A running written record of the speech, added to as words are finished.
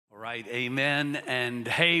Right, amen. And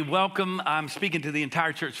hey, welcome. I'm speaking to the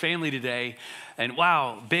entire church family today. And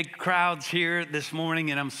wow, big crowds here this morning,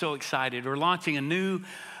 and I'm so excited. We're launching a new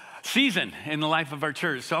season in the life of our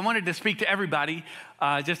church. So I wanted to speak to everybody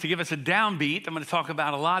just to give us a downbeat. I'm going to talk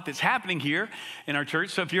about a lot that's happening here in our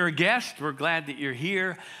church. So if you're a guest, we're glad that you're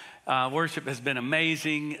here. Worship has been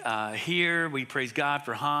amazing here. We praise God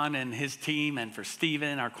for Han and his team, and for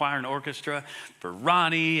Stephen, our choir and orchestra, for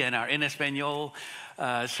Ronnie and our in Espanol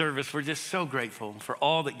service. We're just so grateful for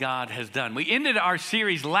all that God has done. We ended our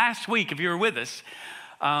series last week, if you were with us,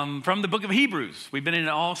 from the book of Hebrews. We've been in it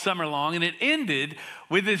all summer long, and it ended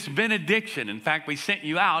with this benediction. In fact, we sent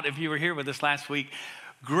you out, if you were here with us last week,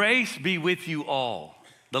 grace be with you all.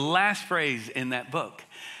 The last phrase in that book.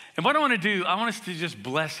 And what I want to do, I want us to just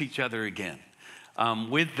bless each other again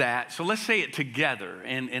with that. So let's say it together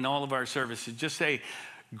in all of our services. Just say,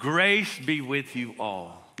 grace be with you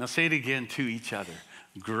all. Now say it again to each other.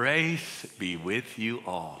 Grace be with you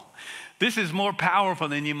all. This is more powerful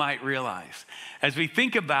than you might realize as we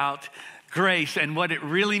think about grace and what it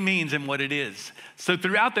really means and what it is. So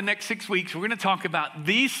throughout the next 6 weeks, we're going to talk about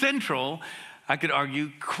the central, I could argue,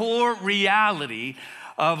 core reality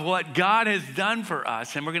of what God has done for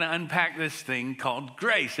us. And we're going to unpack this thing called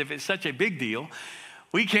grace. If it's such a big deal,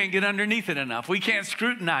 we can't get underneath it enough. We can't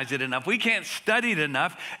scrutinize it enough. We can't study it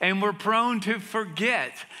enough. And we're prone to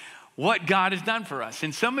forget what God has done for us.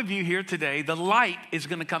 And some of you here today, the light is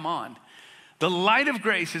going to come on. The light of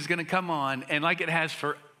grace is going to come on. And like it has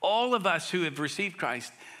for all of us who have received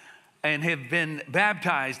Christ and have been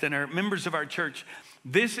baptized and are members of our church,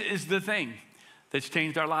 this is the thing that's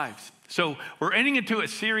changed our lives. So we're entering into a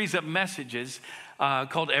series of messages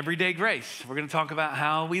called Everyday Grace. We're going to talk about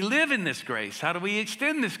how we live in this grace. How do we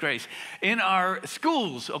extend this grace in our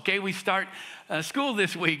schools? Okay, we start school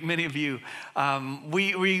this week, many of you.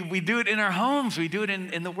 We do it in our homes. We do it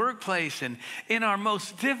in the workplace and in our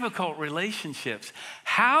most difficult relationships.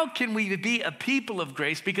 How can we be a people of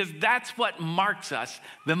grace? Because that's what marks us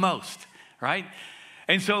the most, right?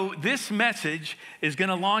 And so this message is going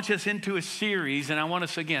to launch us into a series, and I want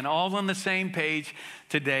us, again, all on the same page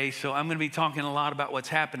today. So I'm going to be talking a lot about what's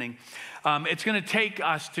happening. It's going to take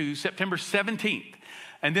us to September 17th.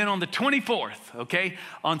 And then on the 24th, okay,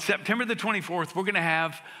 on September the 24th, we're going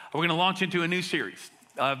to launch into a new series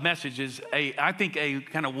of messages, I think a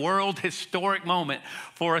kind of world historic moment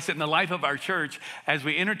for us in the life of our church as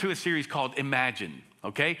we enter into a series called Imagine.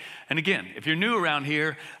 Okay? And again, if you're new around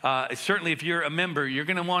here, certainly if you're a member, you're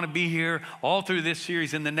going to want to be here all through this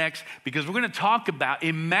series and the next, because we're going to talk about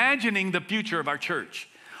imagining the future of our church.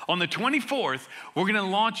 On the 24th, we're going to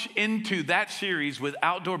launch into that series with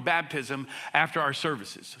outdoor baptism after our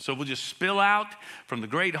services. So we'll just spill out from the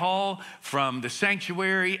Great Hall, from the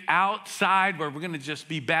sanctuary, outside, where we're going to just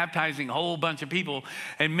be baptizing a whole bunch of people.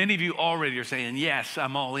 And many of you already are saying, yes,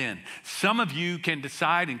 I'm all in. Some of you can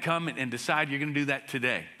decide and come and decide you're going to do that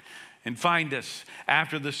today and find us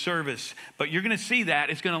after the service. But you're going to see that.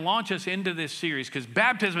 It's going to launch us into this series, because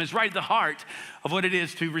baptism is right at the heart of what it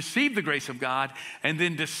is to receive the grace of God and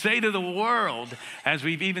then to say to the world, as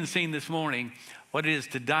we've even seen this morning, what it is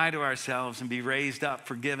to die to ourselves and be raised up,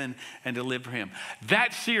 forgiven, and to live for Him.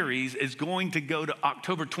 That series is going to go to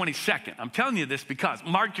October 22nd. I'm telling you this because,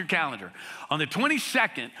 mark your calendar. On the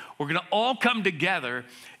 22nd, we're going to all come together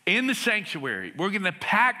in the sanctuary. We're going to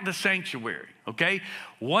pack the sanctuary, okay?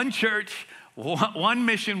 One church, one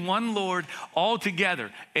mission, one Lord, all together.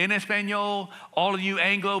 In Espanol, all of you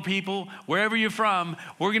Anglo people, wherever you're from,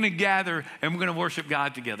 we're going to gather and we're going to worship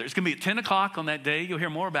God together. It's going to be at 10 o'clock on that day. You'll hear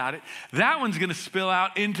more about it. That one's going to spill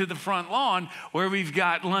out into the front lawn, where we've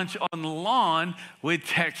got lunch on the lawn with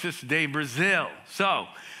Texas de Brazil. So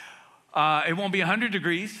it won't be 100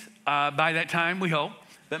 degrees by that time, we hope.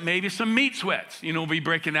 But maybe some meat sweats, will be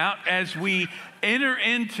breaking out as we enter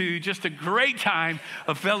into just a great time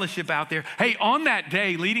of fellowship out there. Hey, on that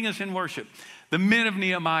day, leading us in worship, the men of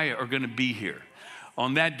Nehemiah are going to be here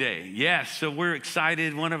on that day. Yes, so we're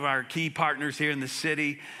excited. One of our key partners here in the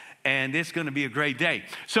city, and it's going to be a great day.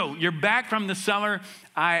 So you're back from the summer.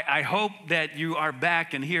 I hope that you are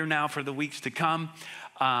back and here now for the weeks to come.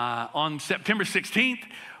 On September 16th,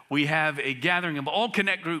 we have a gathering of all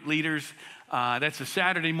Connect Group leaders. That's a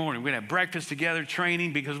Saturday morning. We're going to have breakfast together,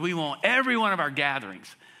 training, because we want every one of our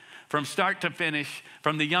gatherings from start to finish,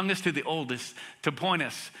 from the youngest to the oldest, to point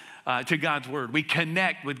us to God's word. We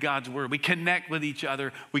connect with God's word. We connect with each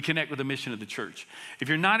other. We connect with the mission of the church. If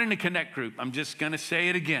you're not in a Connect group, I'm just going to say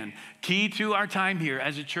it again. Key to our time here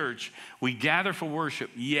as a church, we gather for worship,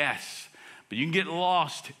 yes, But you can get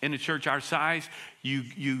lost in a church our size.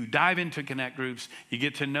 You dive into connect groups. You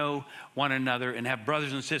get to know one another and have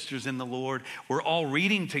brothers and sisters in the Lord. We're all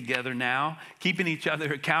reading together now, keeping each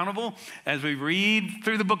other accountable as we read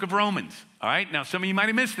through the book of Romans. All right, now some of you might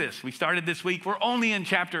have missed this. We started this week. We're only in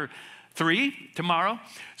chapter 3 tomorrow,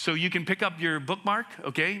 so you can pick up your bookmark,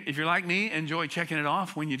 okay? If you're like me, enjoy checking it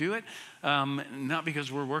off when you do it. Not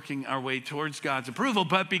because we're working our way towards God's approval,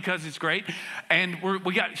 but because it's great. And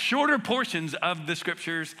we got shorter portions of the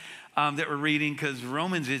scriptures that we're reading because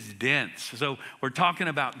Romans is dense. So we're talking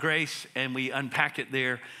about grace, and we unpack it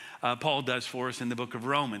there. Paul does for us in the book of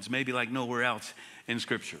Romans, maybe like nowhere else in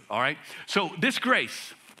scripture, all right? So this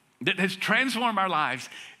grace that has transformed our lives,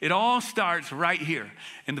 it all starts right here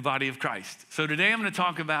in the body of Christ. So today I'm going to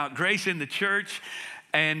talk about grace in the church,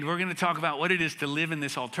 and we're going to talk about what it is to live in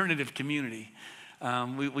this alternative community.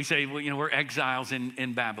 We say, well, we're exiles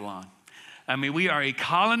in Babylon. I mean, we are a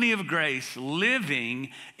colony of grace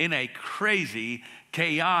living in a crazy,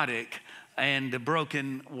 chaotic, and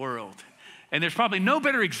broken world. And there's probably no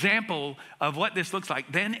better example of what this looks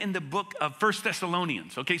like than in the book of 1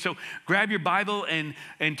 Thessalonians. Okay, so grab your Bible and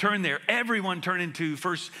turn there. Everyone turn into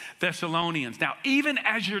 1 Thessalonians. Now, even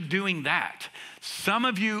as you're doing that, some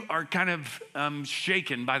of you are kind of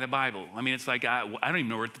shaken by the Bible. I mean, it's like, I don't even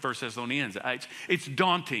know where 1 Thessalonians is. It's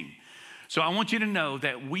daunting. So I want you to know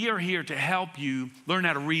that we are here to help you learn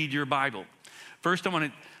how to read your Bible. First, I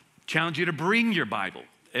want to challenge you to bring your Bible.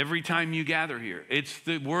 Every time you gather here, it's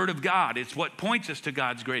the Word of God. It's what points us to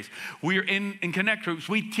God's grace. We're in connect groups.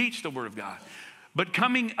 We teach the Word of God. But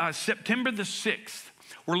coming September the 6th,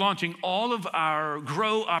 we're launching all of our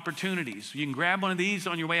grow opportunities. You can grab one of these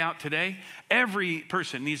on your way out today. Every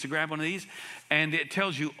person needs to grab one of these, and it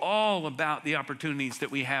tells you all about the opportunities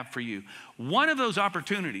that we have for you. One of those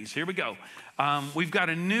opportunities, here we go. We've got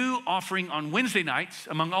a new offering on Wednesday nights,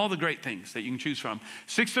 among all the great things that you can choose from.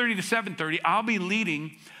 6:30 to 7:30, I'll be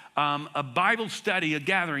leading a Bible study, a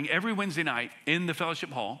gathering every Wednesday night in the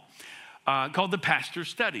fellowship hall called the Pastor's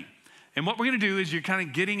Study. And what we're going to do is you're kind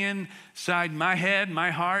of getting inside my head,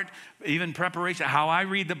 my heart, even preparation, how I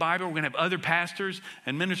read the Bible. We're going to have other pastors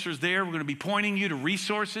and ministers there. We're going to be pointing you to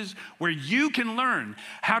resources where you can learn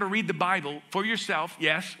how to read the Bible for yourself.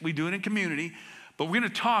 Yes, we do it in community. But we're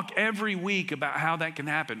going to talk every week about how that can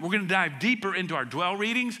happen. We're going to dive deeper into our dwell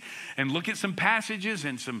readings and look at some passages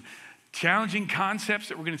and some challenging concepts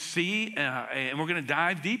that we're going to see, and we're going to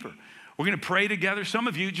dive deeper. We're going to pray together. Some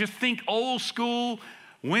of you just think old school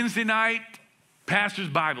Wednesday night pastor's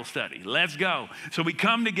Bible study. Let's go. So we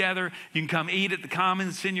come together. You can come eat at the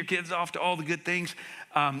Commons, send your kids off to all the good things.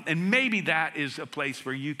 And maybe that is a place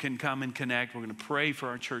where you can come and connect. We're going to pray for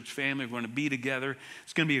our church family. We're going to be together.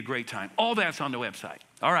 It's going to be a great time. All that's on the website.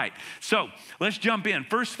 All right. So let's jump in.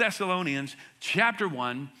 1 Thessalonians chapter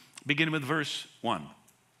 1, beginning with verse 1.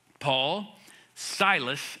 Paul,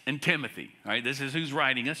 Silas, and Timothy. All right. This is who's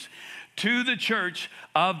writing us. To the church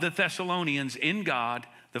of the Thessalonians in God,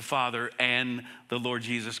 the Father, and the Lord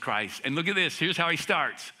Jesus Christ. And look at this. Here's how he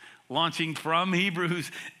starts. Launching from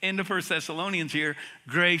Hebrews into 1 Thessalonians here,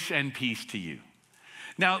 grace and peace to you.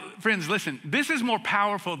 Now, friends, listen, this is more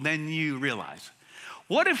powerful than you realize.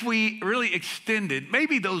 What if we really extended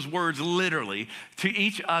maybe those words literally to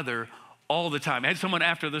each other all the time? I had someone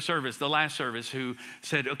after the service, the last service, who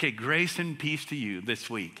said, okay, grace and peace to you this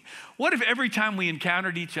week. What if every time we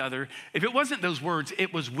encountered each other, if it wasn't those words,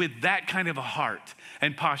 it was with that kind of a heart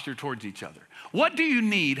and posture towards each other? What do you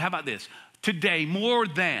need? How about this? Today, more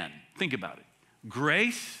than, think about it,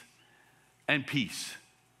 grace and peace.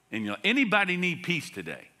 And anybody need peace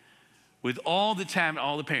today? With all that's happening,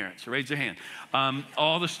 all the parents, raise their hand.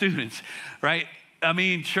 All the students, right? I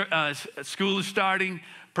mean, school is starting.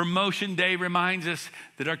 Promotion day reminds us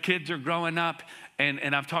that our kids are growing up.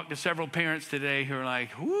 And I've talked to several parents today who are like,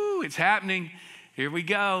 whoo, it's happening. Here we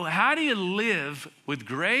go. How do you live with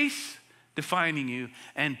grace defining you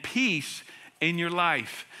and peace in your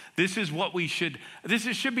life? This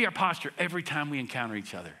should be our posture every time we encounter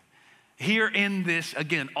each other. Here in this,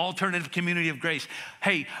 again, alternative community of grace.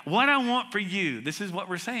 Hey, what I want for you, this is what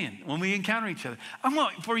we're saying when we encounter each other. I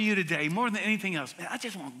want for you today, more than anything else, man, I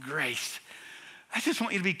just want grace. I just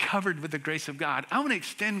want you to be covered with the grace of God. I want to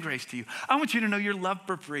extend grace to you. I want you to know you're loved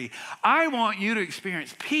for free. I want you to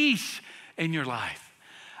experience peace in your life.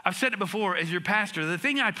 I've said it before as your pastor, the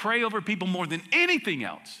thing I pray over people more than anything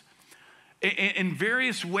else, in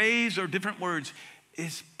various ways or different words,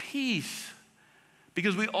 is peace.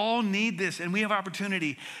 Because we all need this, and we have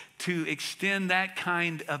opportunity to extend that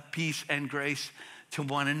kind of peace and grace to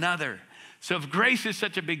one another. So if grace is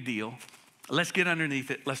such a big deal, let's get underneath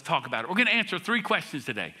it. Let's talk about it. We're going to answer 3 questions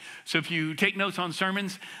today. So if you take notes on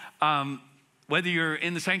sermons, whether you're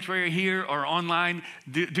in the sanctuary here or online,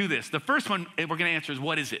 do this. The first one we're going to answer is,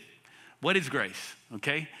 what is it? What is grace,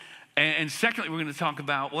 okay? And secondly, we're going to talk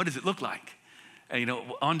about what does it look like,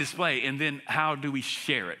 on display, and then how do we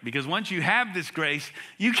share it? Because once you have this grace,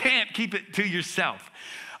 you can't keep it to yourself.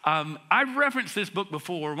 I've referenced this book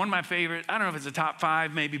before, one of my favorite, I don't know if it's a top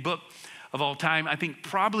 5 maybe book of all time. I think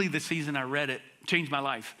probably the season I read it changed my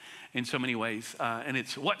life in so many ways. And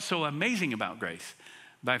it's What's So Amazing About Grace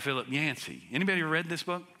by Philip Yancey. Anybody ever read this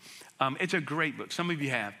book? It's a great book. Some of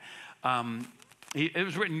you have. It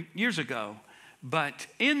was written years ago, but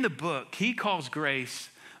in the book, he calls grace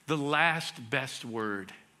the last best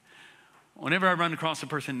word. Whenever I run across a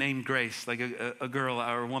person named Grace, like a girl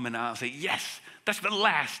or a woman, I'll say, yes, that's the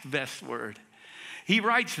last best word. He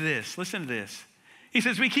writes this, listen to this. He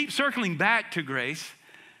says, we keep circling back to grace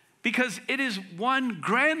because it is one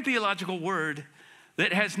grand theological word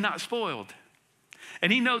that has not spoiled.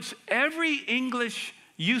 And he notes every English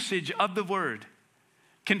usage of the word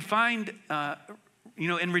can find,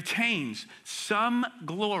 and retains some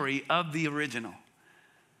glory of the original.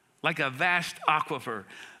 Like a vast aquifer,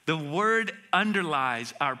 the word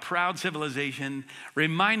underlies our proud civilization,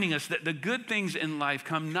 reminding us that the good things in life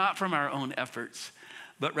come not from our own efforts,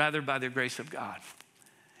 but rather by the grace of God.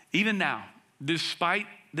 Even now, despite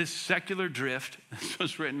this secular drift, this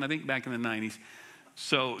was written, I think, back in the 90s.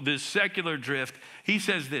 So this secular drift, he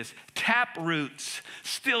says this, tap roots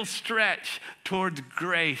still stretch towards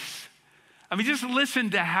grace. I mean, just listen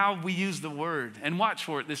to how we use the word and watch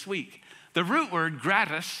for it this week. The root word,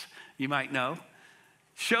 gratis, you might know,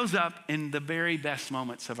 shows up in the very best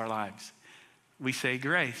moments of our lives. We say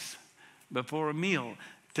grace before a meal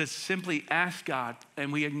to simply ask God,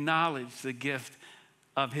 and we acknowledge the gift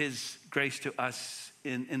of his grace to us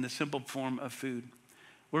in the simple form of food.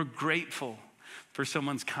 We're grateful for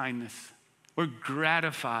someone's kindness. We're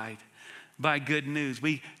gratified by good news.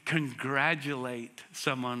 We congratulate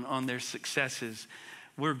someone on their successes.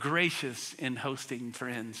 We're gracious in hosting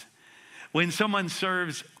friends. When someone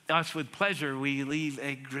serves us with pleasure, we leave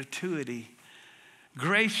a gratuity.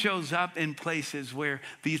 Grace shows up in places where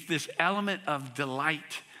this element of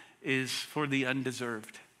delight is for the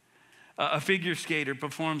undeserved. A figure skater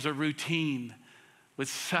performs a routine with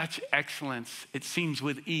such excellence, it seems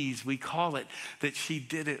with ease. We call it that she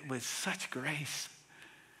did it with such grace.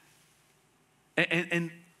 And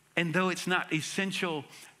though it's not essential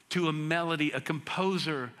to a melody, a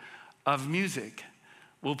composer of music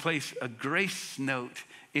will place a grace note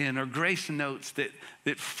in, or grace notes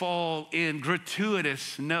that fall in,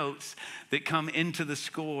 gratuitous notes that come into the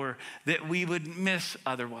score that we would miss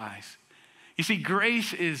otherwise. You see,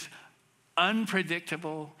 grace is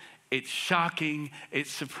unpredictable, it's shocking,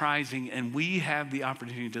 it's surprising, and we have the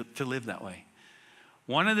opportunity to live that way.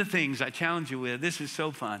 One of the things I challenge you with, this is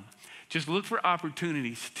so fun, just look for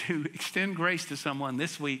opportunities to extend grace to someone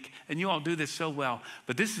this week, and you all do this so well,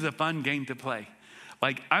 but this is a fun game to play.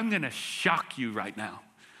 Like, I'm gonna shock you right now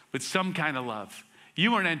with some kind of love.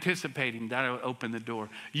 You weren't anticipating that I would open the door.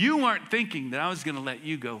 You weren't thinking that I was gonna let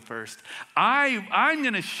you go first. I'm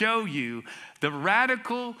gonna show you the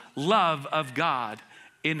radical love of God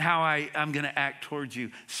in how I'm gonna act towards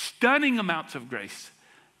you. Stunning amounts of grace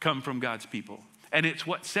come from God's people, and it's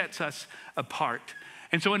what sets us apart.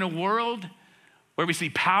 And so in a world where we see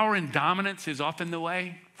power and dominance is often the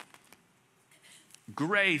way,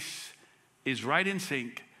 grace is right in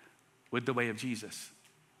sync with the way of Jesus.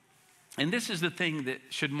 And this is the thing that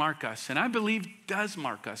should mark us, and I believe does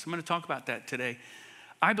mark us. I'm going to talk about that today.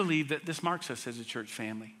 I believe that this marks us as a church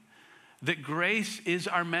family, that grace is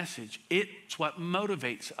our message. It's what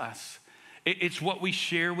motivates us. It's what we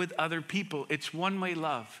share with other people. It's one-way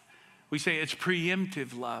love. We say it's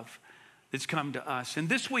preemptive love that's come to us. And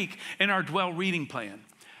this week in our Dwell reading plan,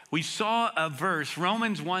 we saw a verse,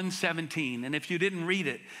 Romans 1:17. And if you didn't read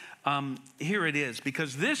it, here it is.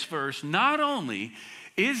 Because this verse, not only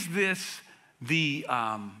is this the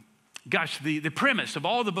premise of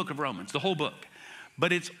all the book of Romans, the whole book,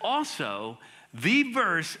 but it's also the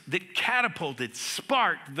verse that catapulted,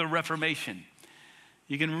 sparked the Reformation.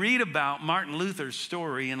 You can read about Martin Luther's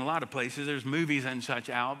story in a lot of places. There's movies and such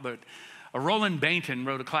out, but Roland Bainton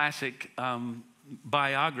wrote a classic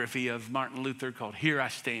biography of Martin Luther called Here I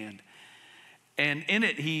Stand. And in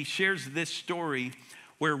it, he shares this story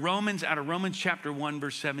where out of Romans chapter 1,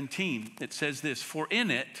 verse 17, it says this, for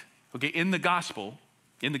in it, in the gospel,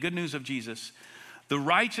 in the good news of Jesus, the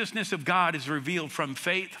righteousness of God is revealed from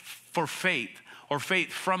faith for faith, or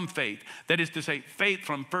faith from faith. That is to say, faith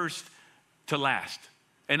from first to last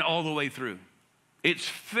and all the way through. It's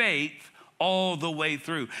faith all the way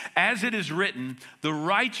through. As it is written, the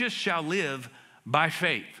righteous shall live by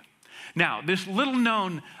faith. Now, this little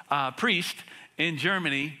known priest in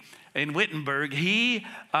Germany, in Wittenberg,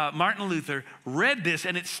 Martin Luther, read this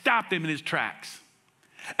and it stopped him in his tracks.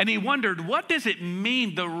 And he wondered, what does it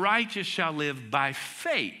mean the righteous shall live by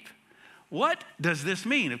faith? What does this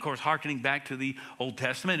mean? Of course, hearkening back to the Old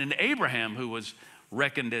Testament and Abraham, who was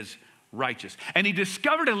reckoned as righteous. And he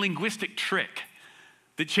discovered a linguistic trick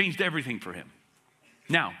that changed everything for him.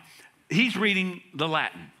 Now, he's reading the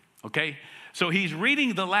Latin, okay? So he's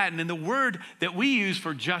reading the Latin, and the word that we use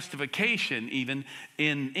for justification, even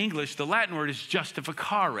in English, the Latin word is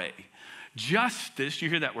justificare. Justice, you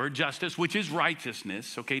hear that word, justice, which is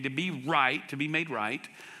righteousness, okay, to be right, to be made right.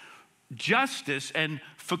 Justice and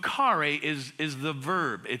ficare is the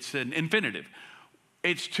verb. It's an infinitive.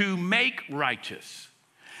 It's to make righteous.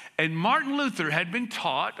 And Martin Luther had been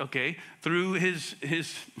taught, okay, through his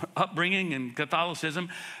upbringing in Catholicism,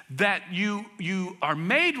 that you are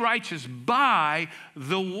made righteous by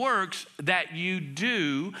the works that you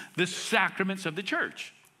do, the sacraments of the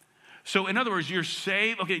church. So in other words, you're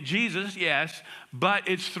saved, okay, Jesus, yes, but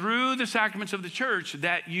it's through the sacraments of the church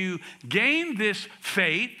that you gain this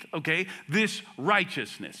faith, okay, this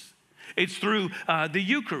righteousness. It's through the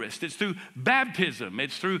Eucharist. It's through baptism.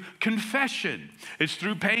 It's through confession. It's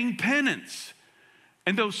through paying penance.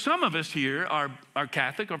 And though some of us here are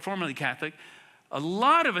Catholic or formerly Catholic, a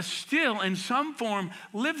lot of us still in some form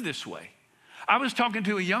live this way. I was talking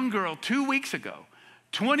to a young girl 2 weeks ago,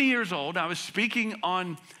 20 years old. I was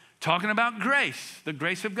talking about grace, the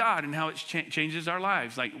grace of God and how it changes our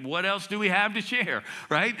lives. Like, what else do we have to share,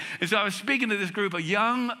 right? And so I was speaking to this group of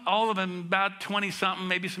young, all of them about 20-something,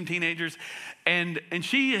 maybe some teenagers, and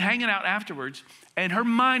she hanging out afterwards, and her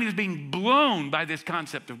mind is being blown by this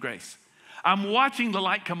concept of grace. I'm watching the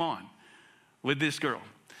light come on with this girl.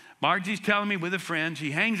 Margie's telling me with a friend,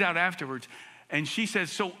 she hangs out afterwards, and she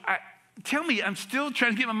says, tell me, I'm still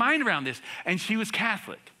trying to get my mind around this. And she was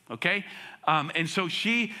Catholic, okay? And so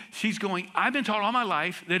she's going, I've been taught all my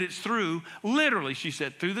life that it's through, literally, she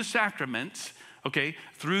said, through the sacraments, okay,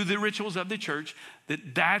 through the rituals of the church,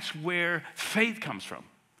 that's where faith comes from.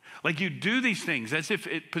 Like you do these things as if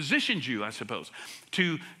it positions you, I suppose,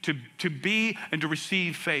 to be and to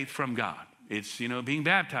receive faith from God. It's, being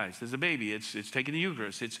baptized as a baby. It's taking the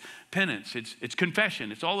Eucharist. It's penance. It's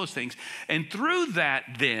confession. It's all those things. And through that,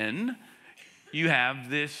 then, you have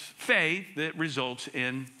this faith that results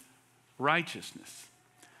in righteousness.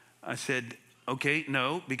 I said, okay,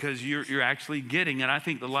 no, because you're actually getting, and I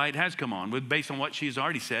think the light has come on based on what she's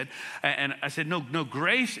already said. And I said, no,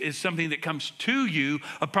 grace is something that comes to you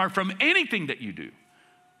apart from anything that you do,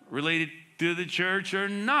 related to the church or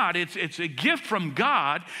not. It's a gift from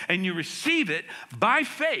God, and you receive it by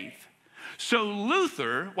faith. So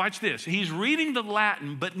Luther, watch this, he's reading the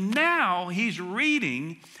Latin, but now he's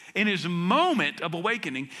reading, in his moment of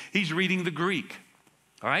awakening, he's reading the Greek,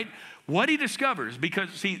 all right? What he discovers, because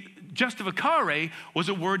see, justificare was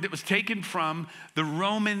a word that was taken from the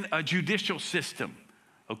Roman judicial system,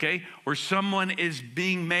 okay? Where someone is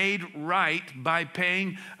being made right by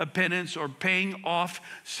paying a penance or paying off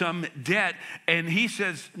some debt. And he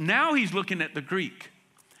says, now he's looking at the Greek.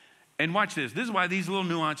 And watch this. This is why these little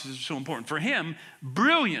nuances are so important. For him,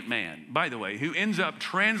 brilliant man, by the way, who ends up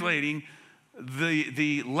translating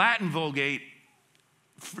the Latin Vulgate,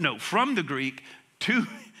 from the Greek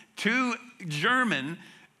to German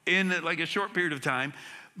in like a short period of time,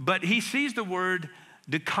 but he sees the word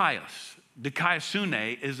dikaios.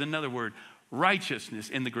 Dikaiosune is another word, righteousness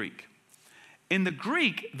in the Greek. In the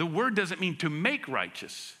Greek, the word doesn't mean to make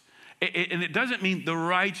righteous. And it doesn't mean the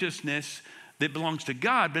righteousness that belongs to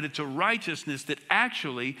God, but it's a righteousness that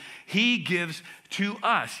actually he gives to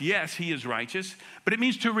us. Yes, he is righteous, but it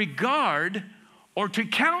means to regard or to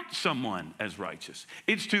count someone as righteous.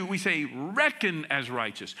 It's to, we say, reckon as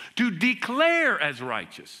righteous, to declare as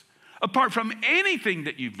righteous, apart from anything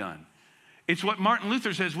that you've done. It's what Martin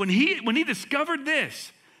Luther says when he discovered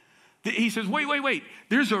this. He says, wait,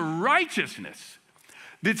 there's a righteousness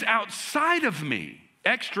that's outside of me,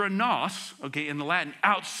 extra nos, okay, in the Latin,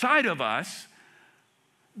 outside of us,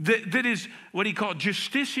 that is what he called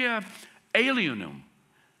justitia alienum.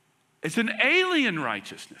 It's an alien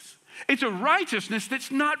righteousness. It's a righteousness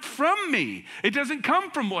that's not from me. It doesn't come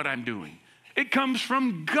from what I'm doing. It comes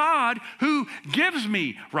from God who gives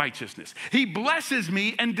me righteousness. He blesses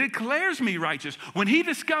me and declares me righteous. When he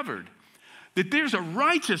discovered that there's a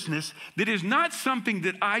righteousness that is not something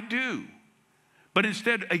that I do, but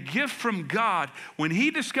instead a gift from God, when he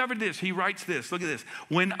discovered this, he writes this, look at this.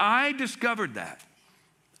 When I discovered that,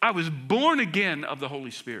 I was born again of the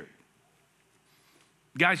Holy Spirit.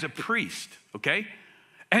 Guy's a priest, okay?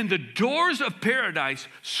 And the doors of paradise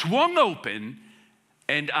swung open,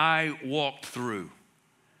 and I walked through.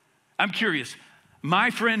 I'm curious,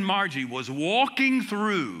 my friend Margie was walking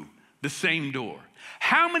through the same door.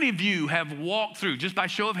 How many of you have walked through, just by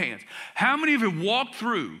show of hands, how many of you walked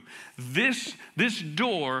through this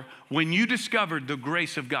door when you discovered the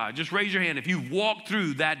grace of God? Just raise your hand if you've walked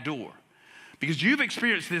through that door. Because you've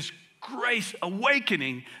experienced this grace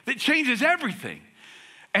awakening that changes everything.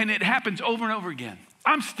 And it happens over and over again.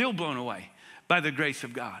 I'm still blown away by the grace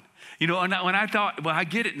of God. You know, and when I thought, well, I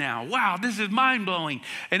get it now. Wow, this is mind-blowing.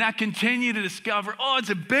 And I continue to discover, oh,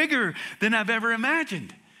 it's bigger than I've ever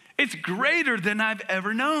imagined. It's greater than I've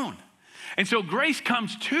ever known. And so grace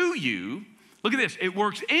comes to you. Look at this. It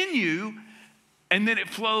works in you, and then it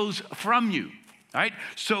flows from you. All right?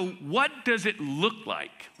 So what does it look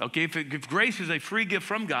like? Okay, if grace is a free gift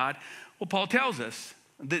from God, well, Paul tells us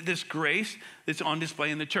that this grace that's on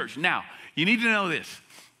display in the church. Now, you need to know this.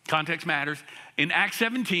 Context matters. In Acts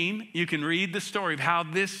 17, you can read the story of how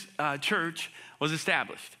this church was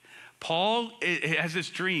established. Paul has this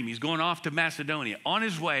dream. He's going off to Macedonia. On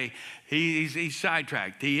his way, he's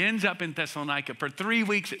sidetracked. He ends up in Thessalonica for 3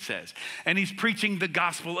 weeks, it says. And he's preaching the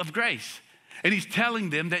gospel of grace. And he's telling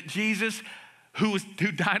them that Jesus, who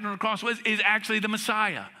died on the cross, is actually the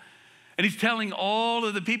Messiah. And he's telling all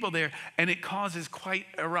of the people there, and it causes quite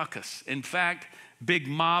a ruckus. In fact, big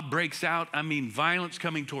mob breaks out. I mean, violence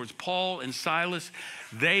coming towards Paul and Silas.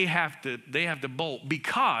 They have to bolt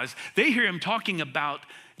because they hear him talking about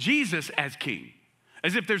Jesus as king,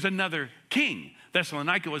 as if there's another king.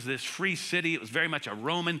 Thessalonica was this free city. It was very much a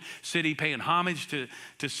Roman city paying homage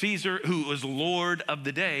to Caesar, who was Lord of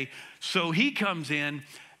the day. So he comes in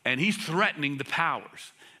and he's threatening the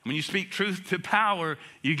powers. When you speak truth to power,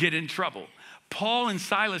 you get in trouble. Paul and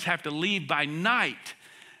Silas have to leave by night.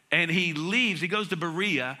 And he leaves, he goes to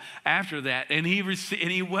Berea after that, and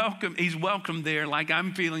he's welcomed there like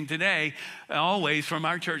I'm feeling today, always from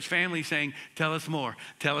our church family saying, tell us more,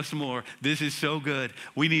 this is so good.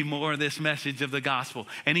 We need more of this message of the gospel.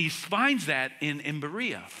 And he finds that in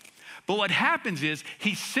Berea. But what happens is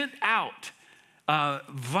he sent out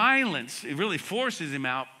violence, it really forces him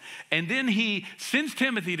out, and then he sends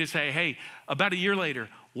Timothy to say, hey, about a year later,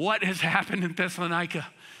 what has happened in Thessalonica?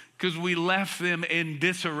 Because we left them in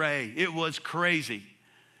disarray. It was crazy.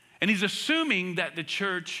 And he's assuming that the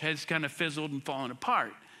church has kind of fizzled and fallen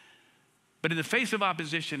apart. But in the face of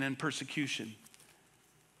opposition and persecution,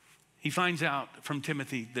 he finds out from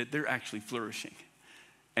Timothy that they're actually flourishing.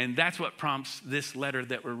 And that's what prompts this letter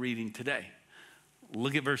that we're reading today.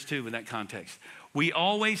 Look at verse 2 in that context. We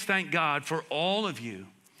always thank God for all of you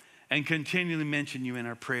and continually mention you in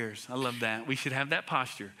our prayers. I love that. We should have that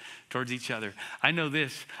posture towards each other. I know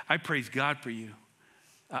this. I praise God for you,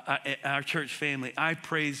 our church family. I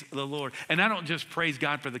praise the Lord. And I don't just praise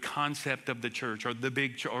God for the concept of the church or the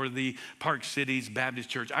big church or the Park Cities Baptist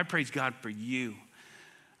Church. I praise God for you.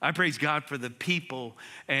 I praise God for the people.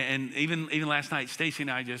 And even last night, Stacy and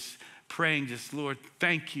I just praying, Lord,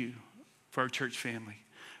 thank you for our church family.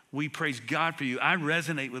 We praise God for you. I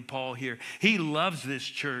resonate with Paul here. He loves this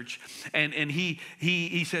church. And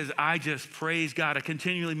he says, I just praise God. I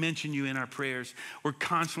continually mention you in our prayers. We're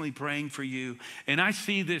constantly praying for you. And I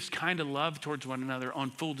see this kind of love towards one another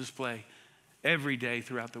on full display every day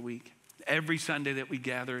throughout the week, every Sunday that we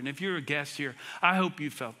gather. And if you're a guest here, I hope you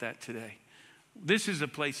felt that today. This is a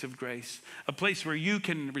place of grace, a place where you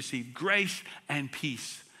can receive grace and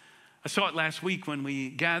peace. I saw it last week when we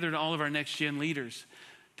gathered all of our next gen leaders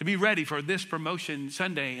to be ready for this promotion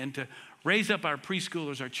Sunday and to raise up our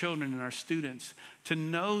preschoolers, our children, and our students to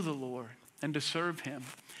know the Lord and to serve him.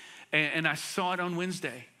 And I saw it on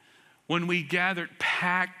Wednesday when we gathered,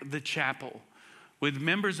 packed the chapel with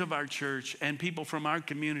members of our church and people from our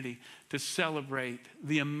community to celebrate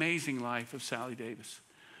the amazing life of Sally Davis,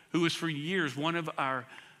 who was for years one of our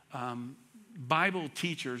Bible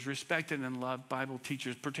teachers, respected and loved Bible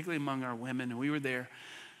teachers, particularly among our women. And we were there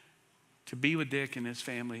to be with Dick and his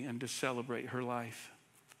family and to celebrate her life.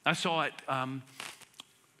 I saw it a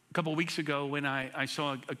couple of weeks ago when I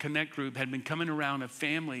saw a connect group had been coming around a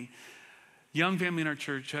family, young family in our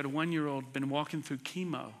church, had a 1-year-old, been walking through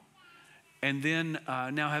chemo, and then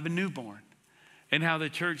now have a newborn, and how the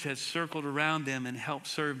church has circled around them and helped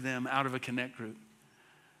serve them out of a connect group.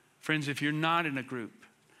 Friends, if you're not in a group,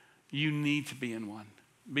 you need to be in one,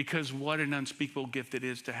 because what an unspeakable gift it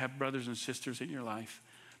is to have brothers and sisters in your life.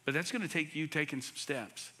 But that's going to take you taking some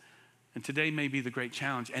steps. And today may be the great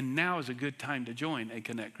challenge. And now is a good time to join a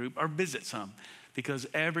connect group or visit some, because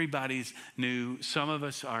everybody's new. Some of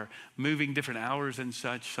us are moving different hours and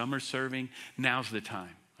such. Some are serving. Now's the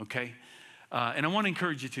time, okay? And I want to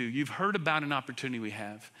encourage you to. You've heard about an opportunity we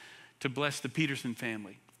have to bless the Peterson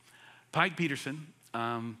family. Pike Peterson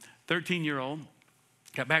 13-year-old,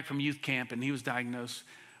 got back from youth camp, and he was diagnosed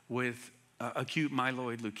with acute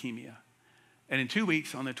myeloid leukemia. And in 2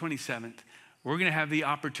 weeks, on the 27th, we're going to have the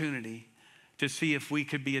opportunity to see if we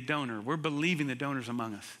could be a donor. We're believing the donors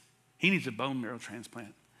among us. He needs a bone marrow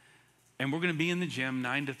transplant. And we're going to be in the gym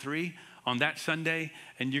 9 to 3 on that Sunday,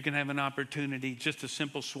 and you're going to have an opportunity, just a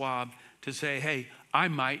simple swab, to say, hey, I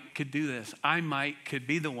might could do this. I might could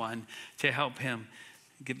be the one to help him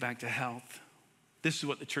get back to health. This is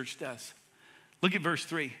what the church does. Look at verse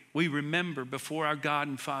 3. We remember before our God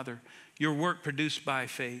and Father your work produced by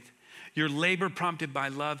faith, your labor prompted by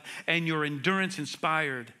love, and your endurance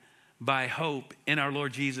inspired by hope in our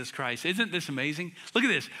Lord Jesus Christ. Isn't this amazing? Look at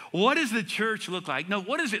this. What does the church look like? No,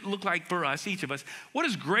 what does it look like for us, each of us? What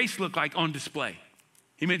does grace look like on display?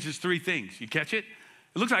 He mentions 3 things. You catch it?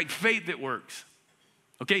 It looks like faith that works.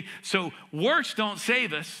 Okay, so works don't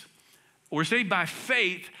save us. We're saved by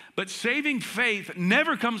faith, but saving faith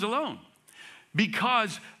never comes alone,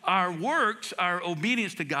 because our works, our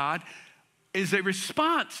obedience to God, is a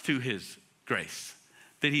response to his grace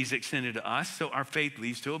that he's extended to us. So our faith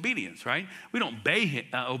leads to obedience, right? We don't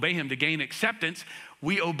obey him to gain acceptance.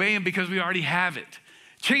 We obey him because we already have it.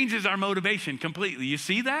 Changes our motivation completely. You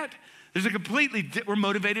see that? We're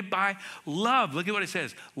motivated by love. Look at what it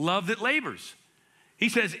says. Love that labors. He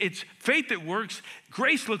says it's faith that works.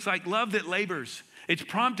 Grace looks like love that labors. It's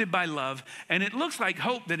prompted by love, and it looks like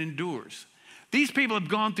hope that endures. These people have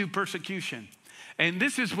gone through persecution. And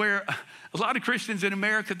this is where a lot of Christians in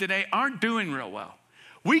America today aren't doing real well.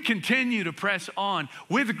 We continue to press on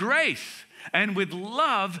with grace and with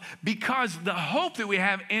love, because the hope that we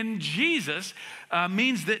have in Jesus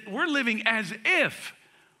means that we're living as if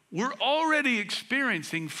we're already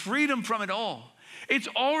experiencing freedom from it all. It's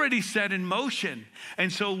already set in motion.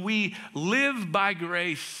 And so we live by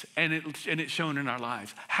grace, and it's shown in our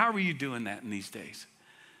lives. How are you doing that in these days?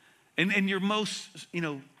 In your most,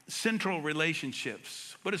 central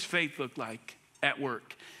relationships, what does faith look like at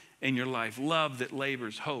work in your life? Love that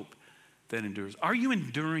labors, hope that endures. Are you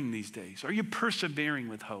enduring these days? Are you persevering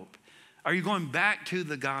with hope? Are you going back to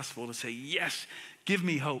the gospel to say, yes, give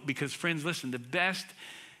me hope? Because friends, listen, the best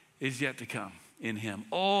is yet to come in him.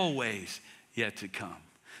 Always yet to come.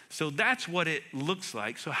 So that's what it looks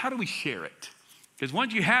like. So how do we share it? Because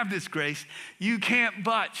once you have this grace, you can't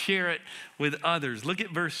but share it with others. Look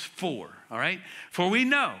at verse 4, all right? For we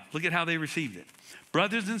know, look at how they received it.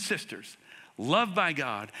 Brothers and sisters, loved by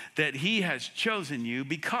God, that he has chosen you,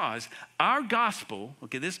 because our gospel,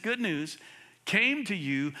 okay, this good news, came to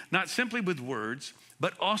you not simply with words,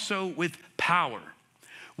 but also with power,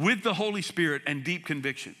 with the Holy Spirit and deep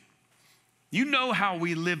conviction. You know how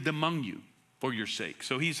we lived among you for your sake.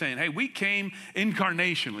 So he's saying, hey, we came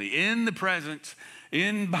incarnationally, in the presence,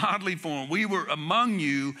 in bodily form. We were among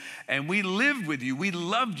you, and we lived with you. We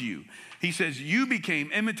loved you. He says, you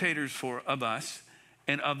became imitators of us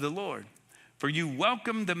and of the Lord. For you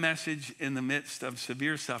welcomed the message in the midst of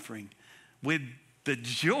severe suffering with the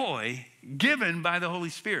joy given by the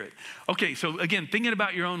Holy Spirit. Okay, so again, thinking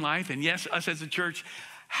about your own life, and yes, us as a church,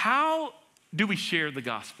 how do we share the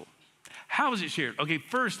gospel? How is it shared? Okay,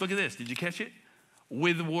 first, look at this. Did you catch it?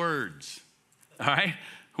 With words, all right?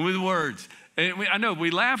 With words. And I know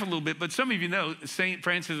we laugh a little bit, but some of you know St.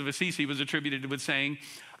 Francis of Assisi was attributed with saying,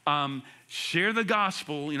 share the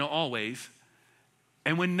gospel, always,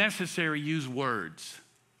 and when necessary, use words.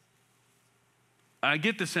 I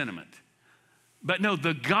get the sentiment. But no,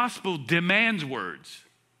 the gospel demands words.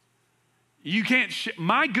 You can't,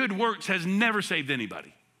 my good works has never saved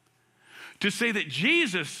anybody. To say that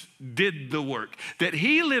Jesus did the work, that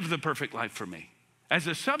he lived the perfect life for me as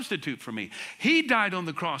a substitute for me. He died on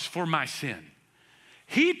the cross for my sin.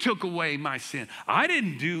 He took away my sin. I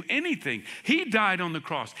didn't do anything. He died on the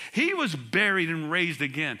cross. He was buried and raised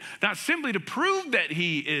again, not simply to prove that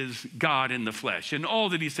he is God in the flesh and all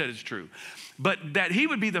that he said is true, but that he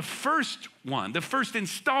would be the first one, the first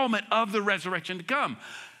installment of the resurrection to come.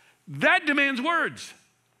 That demands words.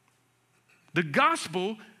 The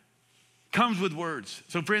gospel comes with words.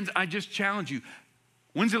 So friends, I just challenge you.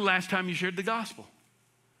 When's the last time you shared the gospel?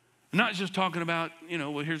 Not just talking about,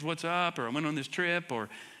 well, here's what's up, or I went on this trip, or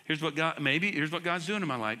here's what God's doing in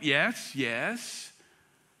my life. Yes.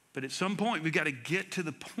 But at some point, we've got to get to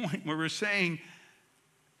the point where we're saying,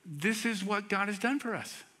 this is what God has done for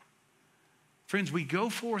us. Friends, we go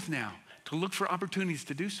forth now to look for opportunities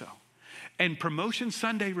to do so. And Promotion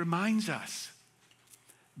Sunday reminds us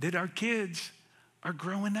that our kids are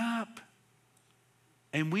growing up.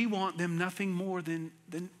 And we want them nothing more than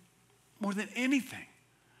anything.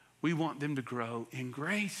 We want them to grow in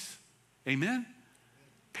grace. Amen?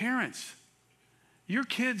 Parents, Your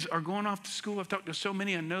kids are going off to school. I've talked to so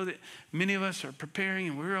many. I know that many of us are preparing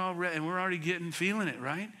and we're already feeling it,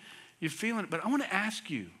 right? You're feeling it. But I want to ask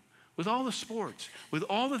you, with all the sports, with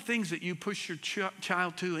all the things that you push your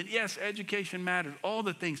child to, and yes, education matters, all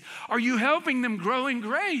the things, are you helping them grow in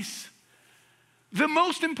grace? The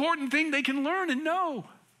most important thing they can learn and know.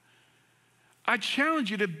 I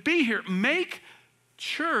challenge you to be here. Make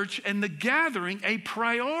church and the gathering a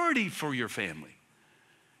priority for your family.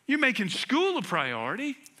 You're making school a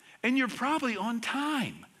priority, and you're probably on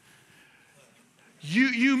time.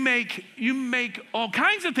 You make all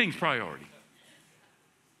kinds of things priority.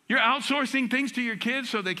 You're outsourcing things to your kids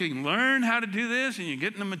so they can learn how to do this, and you're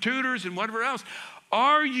getting them tutors and whatever else.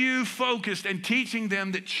 Are you focused and teaching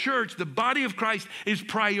them that church, the body of Christ, is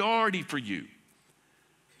priority for you?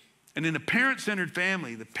 And in a parent-centered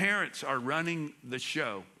family, the parents are running the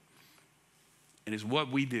show. And it's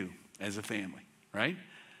what we do as a family, right?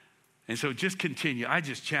 And so just continue. I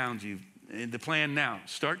just challenge you. The plan now,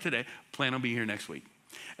 start today. Plan on being here next week.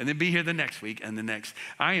 And then be here the next week and the next.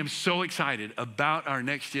 I am so excited about our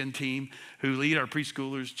next gen team who lead our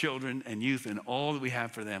preschoolers, children, and youth and all that we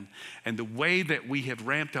have for them. And the way that we have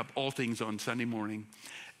ramped up all things on Sunday morning.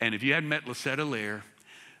 And if you hadn't met Lisetta Lair,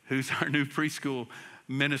 who's our new preschool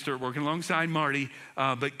minister working alongside Marty,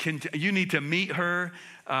 you need to meet her,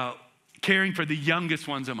 caring for the youngest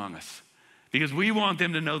ones among us. Because we want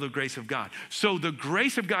them to know the grace of God. So the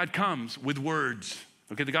grace of God comes with words.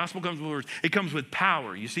 Okay, the gospel comes with words. It comes with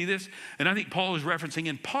power. You see this? And I think Paul is referencing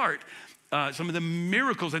in part some of the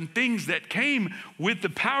miracles and things that came with the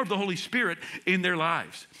power of the Holy Spirit in their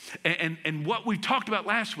lives. And what we talked about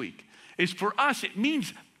last week is for us, it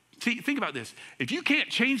means, see, think about this. If you can't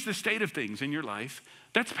change the state of things in your life,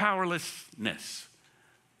 that's powerlessness.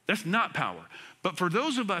 That's not power. But for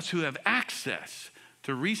those of us who have access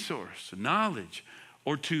to resource, knowledge,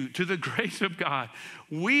 or to the grace of God,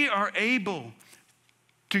 we are able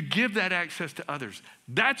to give that access to others.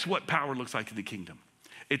 That's what power looks like in the kingdom.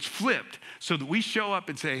 It's flipped so that we show up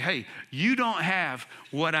and say, hey, you don't have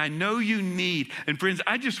what I know you need. And friends,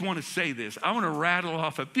 I just want to say this. I want to rattle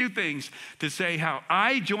off a few things to say how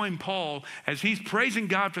I join Paul as he's praising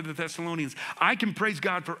God for the Thessalonians. I can praise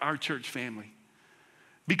God for our church family.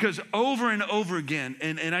 Because over and over again,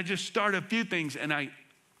 and I just start a few things, and I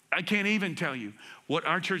can't even tell you what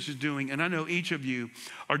our church is doing, and I know each of you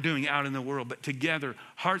are doing out in the world, but together,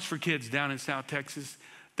 Hearts for Kids down in South Texas,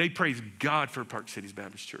 they praise God for Park Cities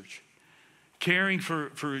Baptist Church. Caring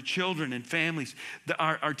for children and families.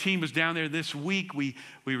 Our team was down there this week. We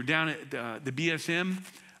were down at the BSM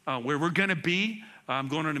where we're gonna be. I'm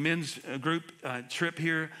going on a men's group trip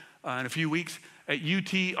here in a few weeks at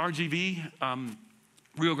UT RGV,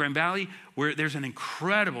 Rio Grande Valley, where there's an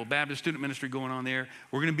incredible Baptist student ministry going on there.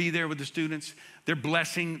 We're going to be there with the students. They're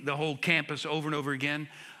blessing the whole campus over and over again.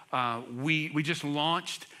 We just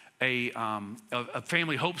launched a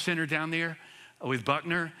family hope center down there with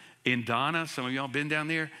Buckner in Donna. Some of y'all been down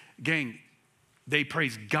there. Gang, they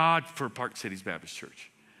praise God for Park Cities Baptist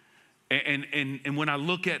Church. And when I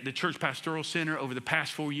look at the Church Pastoral Center over the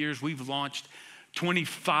past 4 years, we've launched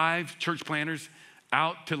 25 church planters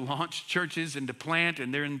out to launch churches and to plant,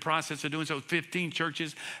 and they're in the process of doing so. 15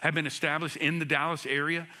 churches have been established in the Dallas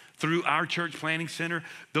area through our church planting center.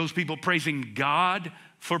 Those people praising God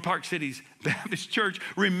for Park Cities Baptist Church,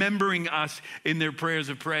 remembering us in their prayers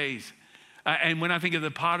of praise. And when I think of the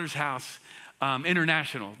Potter's House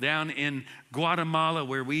International down in Guatemala,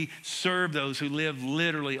 where we serve those who live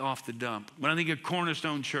literally off the dump. When I think of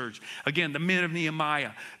Cornerstone Church, again, the men of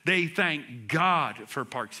Nehemiah, they thank God for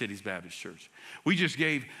Park Cities Baptist Church. We just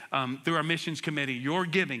gave, through our missions committee, your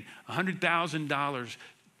giving, $100,000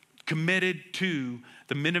 committed to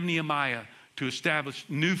the men of Nehemiah to establish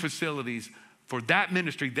new facilities for that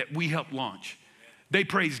ministry that we helped launch. They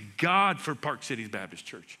praise God for Park Cities Baptist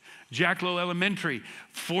Church. Jacklow Elementary,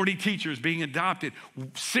 40 teachers being adopted,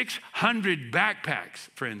 600 backpacks,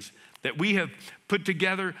 friends, that we have put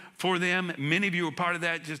together for them. Many of you were part of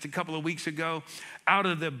that just a couple of weeks ago. Out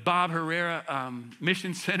of the Bob Herrera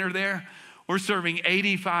Mission Center there, we're serving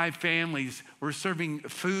 85 families. We're serving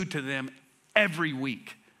food to them every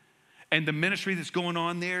week. And the ministry that's going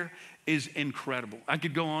on there is incredible. I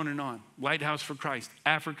could go on and on. Lighthouse for Christ,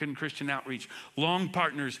 African Christian Outreach, long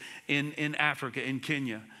partners in Africa, in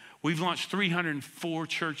Kenya. We've launched 304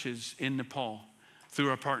 churches in Nepal through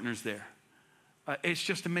our partners there. It's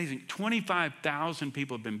just amazing. 25,000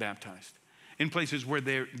 people have been baptized in places where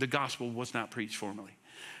the gospel was not preached formally.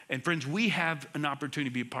 And friends, we have an opportunity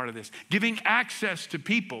to be a part of this, giving access to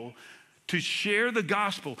people to share the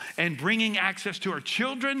gospel and bringing access to our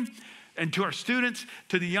children and to our students,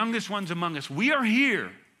 to the youngest ones among us. We are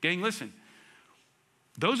here, gang, listen.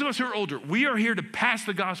 Those of us who are older, we are here to pass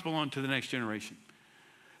the gospel on to the next generation.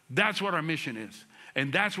 That's what our mission is.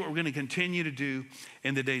 And that's what we're going to continue to do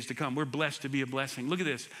in the days to come. We're blessed to be a blessing. Look at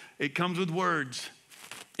this. It comes with words.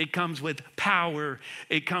 It comes with power.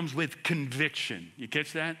 It comes with conviction. You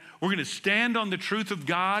catch that? We're going to stand on the truth of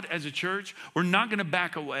God as a church. We're not going to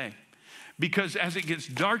back away. Because as it gets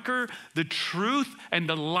darker, the truth and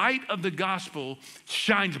the light of the gospel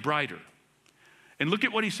shines brighter. And look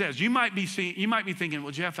at what he says. You might be thinking,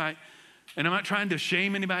 well, Jeff, and I'm not trying to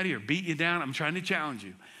shame anybody or beat you down. I'm trying to challenge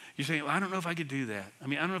you. You're saying, well, I don't know if I could do that. I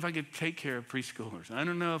don't know if I could take care of preschoolers. I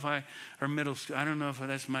don't know if or middle school. I don't know if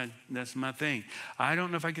that's my thing. I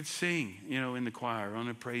don't know if I could sing, in the choir or on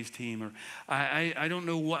a praise team. Or I don't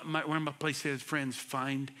know where my place is. Friends,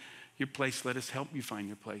 find your place. Let us help you find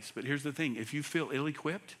your place. But here's the thing. If you feel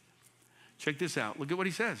ill-equipped, check this out. Look at what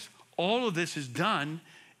he says. All of this is done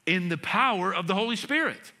in the power of the Holy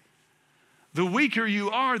Spirit. The weaker you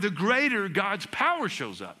are, the greater God's power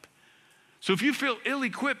shows up. So if you feel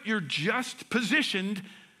ill-equipped, you're just positioned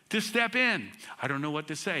to step in. I don't know what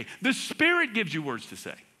to say. The Spirit gives you words to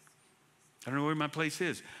say. I don't know where my place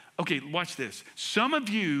is. Okay, watch this. Some of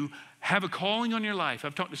you have a calling on your life.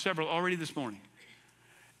 I've talked to several already this morning.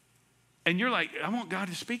 And you're like, I want God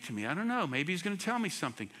to speak to me. I don't know. Maybe he's going to tell me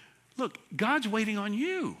something. Look, God's waiting on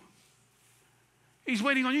you. He's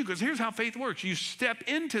waiting on you because here's how faith works. You step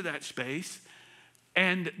into that space,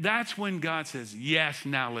 and that's when God says, yes,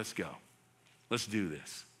 now let's go. Let's do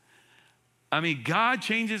this. God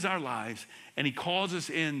changes our lives, and he calls us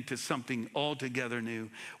into something altogether new.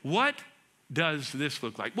 What does this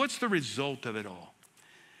look like? What's the result of it all?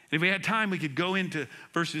 And if we had time, we could go into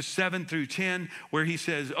verses 7 through 10, where he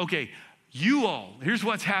says, okay, you all, here's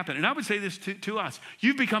what's happened. And I would say this to us.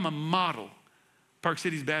 You've become a model, Park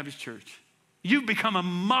Cities Baptist Church. You've become a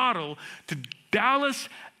model to Dallas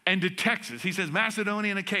and to Texas. He says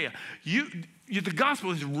Macedonia and Achaia. The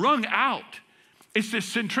gospel is wrung out. It's this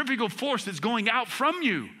centrifugal force that's going out from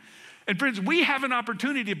you. And friends, we have an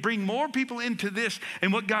opportunity to bring more people into this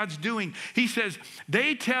and what God's doing. He says,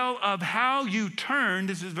 they tell of how you turned,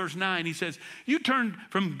 this is verse 9, he says, you turned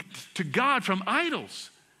to God from idols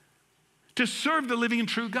to serve the living and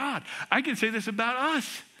true God. I can say this about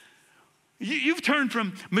us. You've turned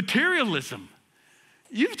from materialism.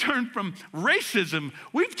 You've turned from racism.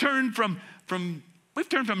 We've turned from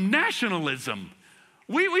nationalism.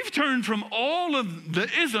 We've turned from all of the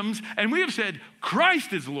isms, and we have said,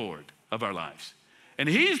 Christ is Lord of our lives. And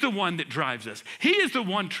he's the one that drives us. He is the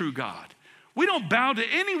one true God. We don't bow to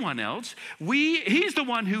anyone else. He's the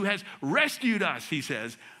one who has rescued us, he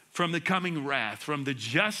says, from the coming wrath, from the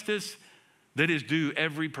justice that is due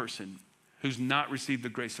every person who's not received the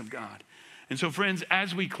grace of God. And so, friends,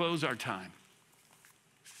 as we close our time,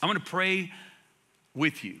 I'm going to pray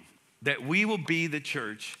with you that we will be the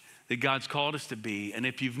church that God's called us to be. And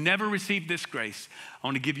if you've never received this grace, I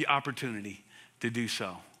want to give you opportunity to do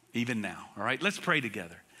so, even now. All right, let's pray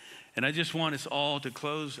together. And I just want us all to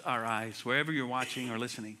close our eyes, wherever you're watching or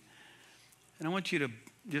listening. And I want you to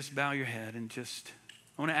just bow your head and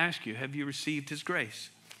I want to ask you, have you received his grace?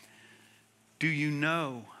 Do you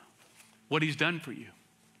know what he's done for you?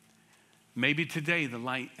 Maybe today the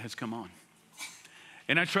light has come on.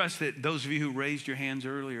 And I trust that those of you who raised your hands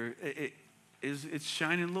earlier, it's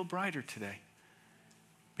shining a little brighter today,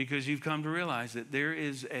 because you've come to realize that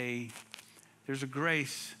there's a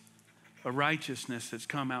grace, a righteousness that's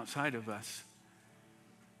come outside of us,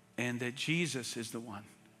 and that Jesus is the one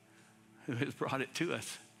who has brought it to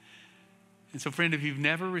us. And so, friend, if you've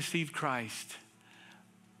never received Christ,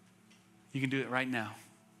 you can do it right now.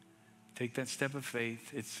 Take that step of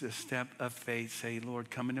faith. It's a step of faith. Say,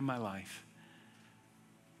 Lord, come into my life.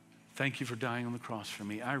 Thank you for dying on the cross for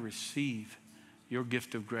me. I receive your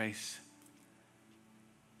gift of grace.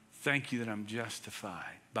 Thank you that I'm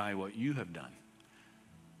justified by what you have done.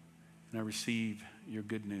 And I receive your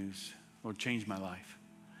good news. Lord, change my life.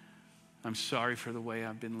 I'm sorry for the way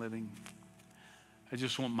I've been living. I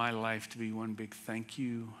just want my life to be one big thank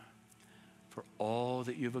you for all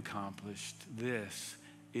that you've accomplished. This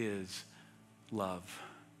is love.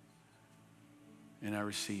 And I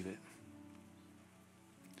receive it.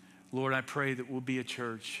 Lord, I pray that we'll be a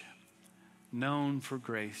church known for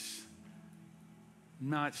grace.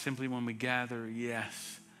 Not simply when we gather,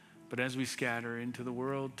 yes, but as we scatter into the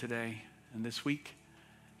world today and this week,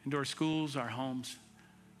 into our schools, our homes,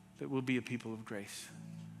 that we'll be a people of grace.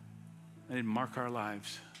 And mark our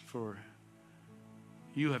lives, for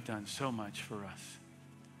you have done so much for us.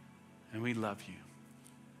 And we love you.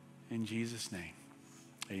 In Jesus' name,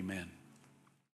 amen.